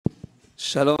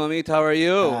Shalom, Amit. How are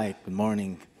you? Hi, good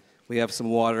morning. We have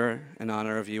some water in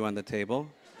honor of you on the table.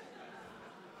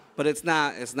 But it's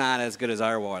not as good as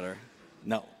our water.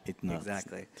 No, it's not.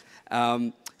 Exactly.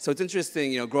 So it's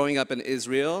interesting, growing up in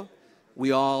Israel,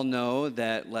 we all know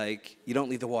that, you don't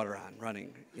leave the water on,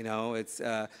 running.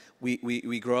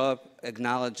 We grow up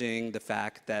acknowledging the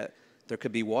fact that there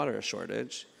could be water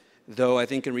shortage, though I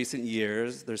think in recent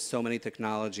years, there's so many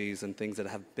technologies and things that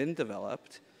have been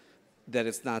developed that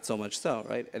it's not so much so,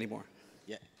 right, anymore.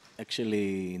 Yeah,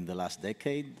 actually, in the last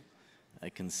decade, I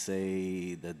can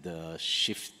say that the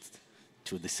shift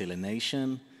to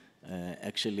desalination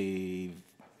actually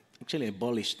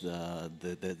abolished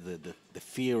the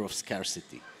fear of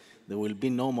scarcity. There will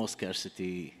be no more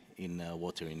scarcity in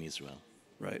water in Israel.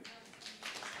 Right.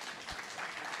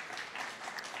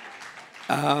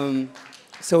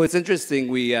 So it's interesting.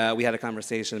 We had a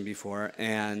conversation before,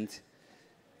 and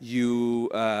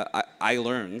I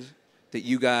learned that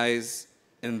you guys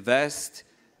invest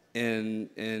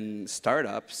in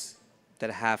startups that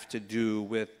have to do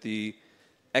with the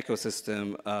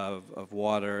ecosystem of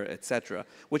water, etc.,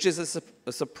 which is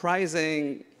a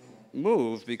surprising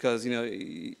move because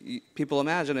people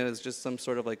imagine it as just some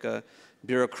sort of like a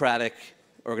bureaucratic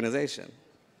organization.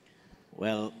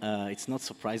 Well, it's not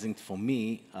surprising for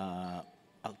me.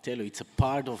 I'll tell you, it's a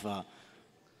part of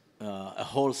a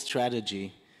whole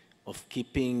strategy of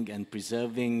keeping and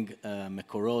preserving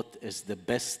Mekorot as the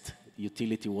best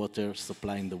utility water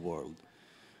supply in the world.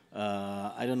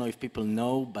 I don't know if people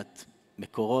know, but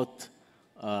Mekorot,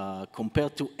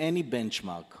 compared to any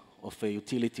benchmark of a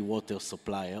utility water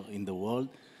supplier in the world,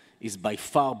 is by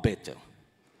far better.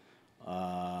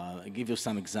 I'll give you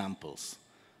some examples.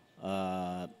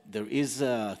 There is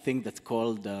a thing that's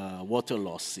called water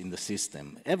loss in the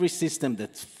system. Every system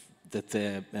that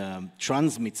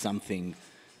transmits something,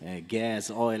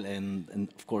 gas, oil, and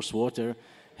of course water,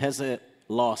 has a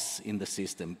loss in the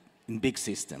system, in big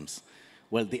systems.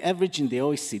 Well, the average in the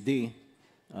OECD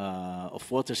of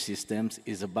water systems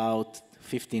is about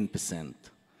 15%.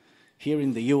 Here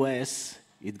in the US,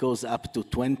 it goes up to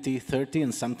 20, 30,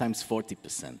 and sometimes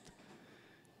 40%.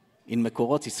 In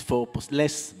Mekorot, it's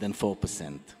less than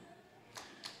 4%.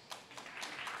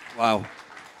 Wow.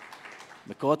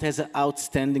 Mekorot has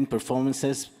outstanding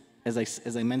performances, as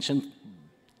I mentioned,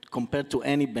 compared to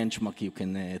any benchmark you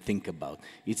can think about.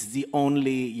 It's the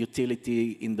only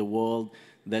utility in the world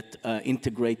that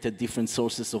integrated different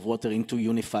sources of water into a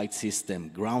unified system.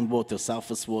 Groundwater,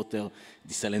 surface water,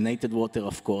 desalinated water,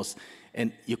 of course.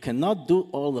 And you cannot do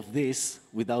all of this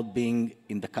without being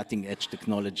in the cutting-edge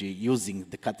technology, using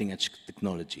the cutting-edge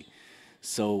technology.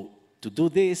 So to do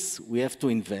this, we have to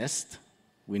invest.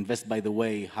 We invest, by the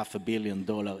way, $500 million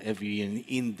every year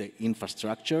in the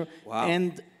infrastructure. Wow.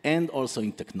 and also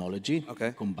in technology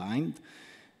combined.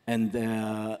 And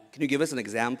can you give us an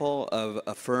example of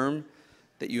a firm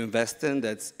that you invest in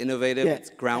that's innovative,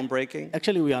 it's groundbreaking?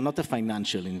 Actually, we are not a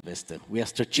financial investor. We are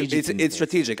strategic. It's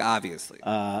strategic, obviously.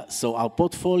 So our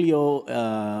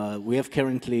portfolio, we have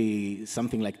currently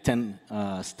something like 10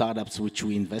 startups which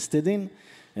we invested in.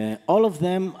 All of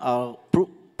them are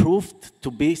proved to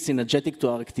be synergetic to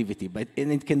our activity,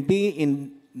 and it can be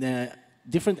in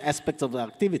different aspects of the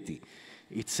activity.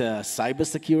 It's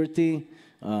cybersecurity,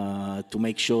 to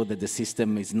make sure that the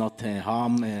system is not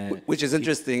harmed. Which is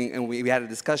interesting, and we had a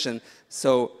discussion.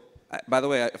 So, by the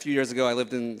way, a few years ago, I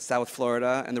lived in South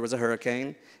Florida, and there was a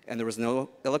hurricane, and there was no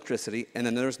electricity, and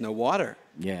then there was no water.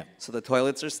 Yeah. So the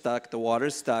toilets are stuck, the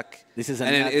water's stuck,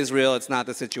 and in Israel, it's not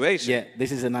the situation. Yeah,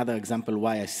 this is another example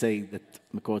why I say that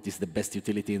Mekorot is the best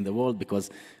utility in the world, because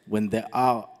when there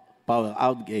are power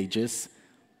outages,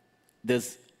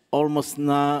 there's almost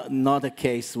not a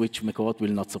case which Mekorot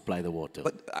will not supply the water.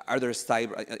 But are there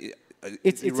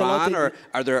it's Iran, or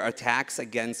are there attacks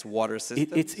against water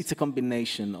systems? It's a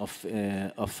combination of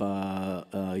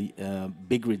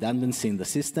big redundancy in the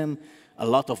system, a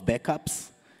lot of backups,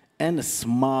 and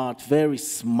a very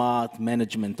smart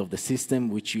management of the system,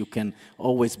 which you can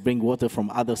always bring water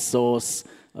from other source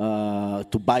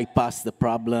to bypass the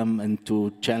problem and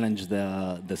to challenge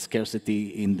the scarcity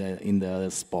in the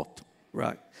spot.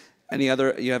 Right. You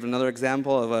have another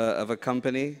example of a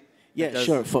company? Yeah,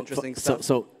 sure.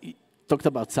 So talked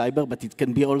about cyber, but it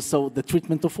can be also the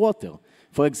treatment of water.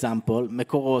 For example,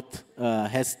 Mekorot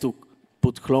has to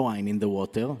put chlorine in the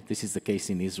water. This is the case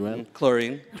in Israel.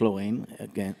 Chlorine. Chlorine,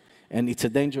 again. And it's a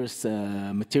dangerous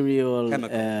material.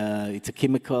 It's a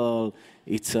chemical.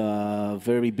 It's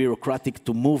very bureaucratic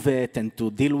to move it and to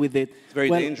deal with it. It's very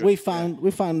dangerous.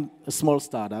 We found a small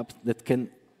startup that can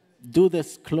do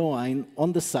this chlorine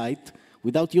on the site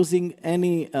without using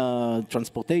any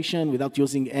transportation, without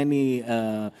using any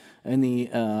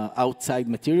outside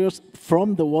materials,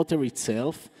 from the water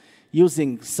itself,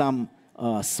 using some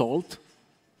salt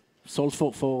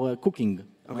for cooking.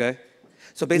 Okay.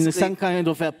 So In basically, some kind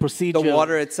of a procedure. the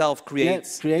water itself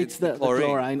creates, creates the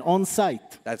chlorine on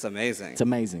site. That's amazing. It's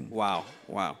amazing. Wow,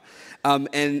 wow.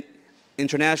 And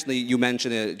internationally, you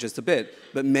mentioned it just a bit,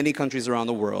 but many countries around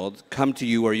the world come to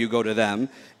you or you go to them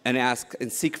and ask and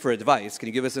seek for advice. Can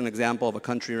you give us an example of a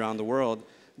country around the world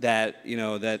that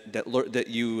that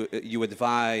you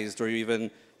advised or you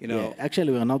even Yeah,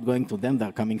 actually, we're not going to them;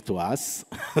 they're coming to us.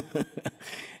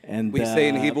 And we say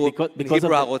in Hebrew, because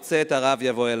 "הרוצה את הרב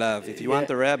יבוא אליו." If you want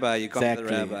the rabbi, you come to the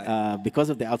rabbi. Because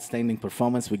of the outstanding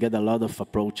performance, we get a lot of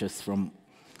approaches from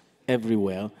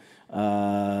everywhere.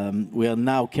 We are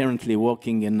now currently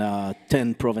working in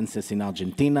 10 provinces in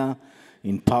Argentina,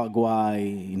 in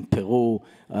Paraguay, in Peru.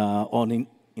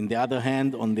 In the other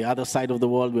hand, on the other side of the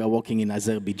world, we are working in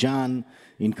Azerbaijan,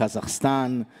 in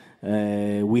Kazakhstan.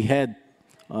 We had,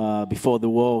 before the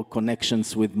war,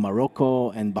 connections with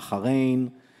Morocco and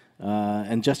Bahrain.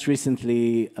 And just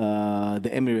recently, the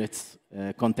Emirates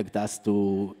contacted us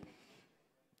to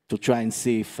try and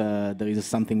see if there is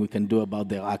something we can do about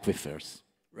their aquifers.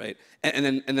 Right.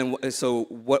 And then, so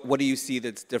what do you see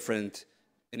that's different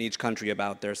in each country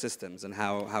about their systems, and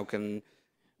how can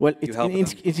you help them? In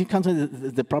each country,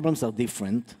 the problems are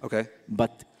different. Okay.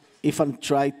 But if I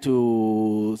try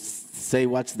to say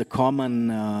what's the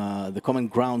common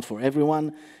ground for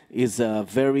everyone, is a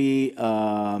very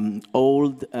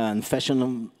old and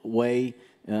fashionable way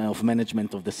of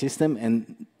management of the system,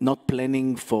 and not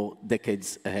planning for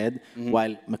decades ahead,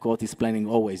 while Mekorot is planning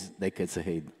always decades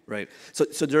ahead. Right.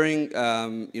 So during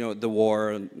the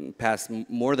war, past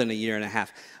more than a year and a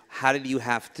half, how did you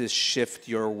have to shift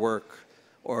your work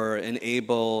or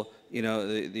enable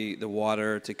the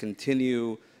water to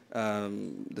continue,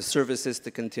 the services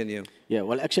to continue? Yeah,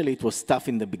 well, actually, it was tough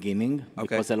in the beginning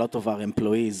because a lot of our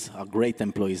employees are great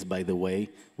employees, by the way,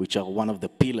 which are one of the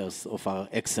pillars of our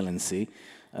excellency,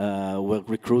 were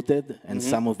recruited, and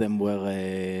some of them were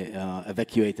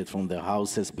evacuated from their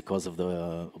houses because of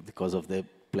the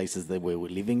places that we were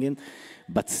living in.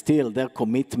 But still, their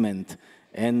commitment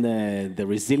and the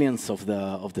resilience of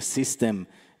the system,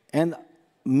 and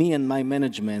me and my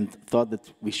management thought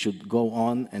that we should go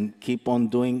on and keep on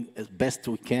doing as best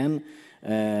we can.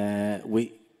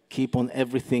 We keep on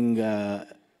everything,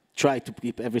 try to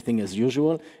keep everything as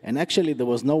usual. And actually, there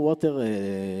was no water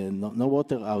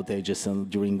outages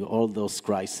during all those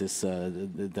crises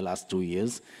the last 2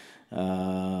 years,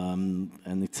 and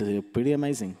it's pretty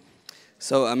amazing.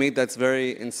 So, Amit, that's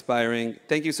very inspiring.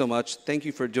 Thank you so much. Thank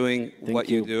you for doing what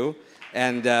you do,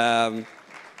 and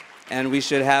we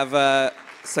should have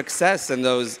success in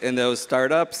those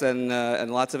startups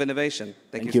and lots of innovation.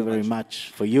 Thank you so very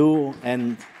much for you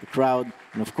and the crowd,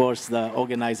 and of course the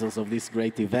organizers of this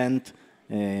great event,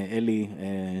 Eli,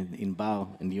 Inbar,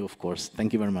 and you, of course.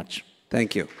 Thank you very much.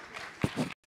 Thank you.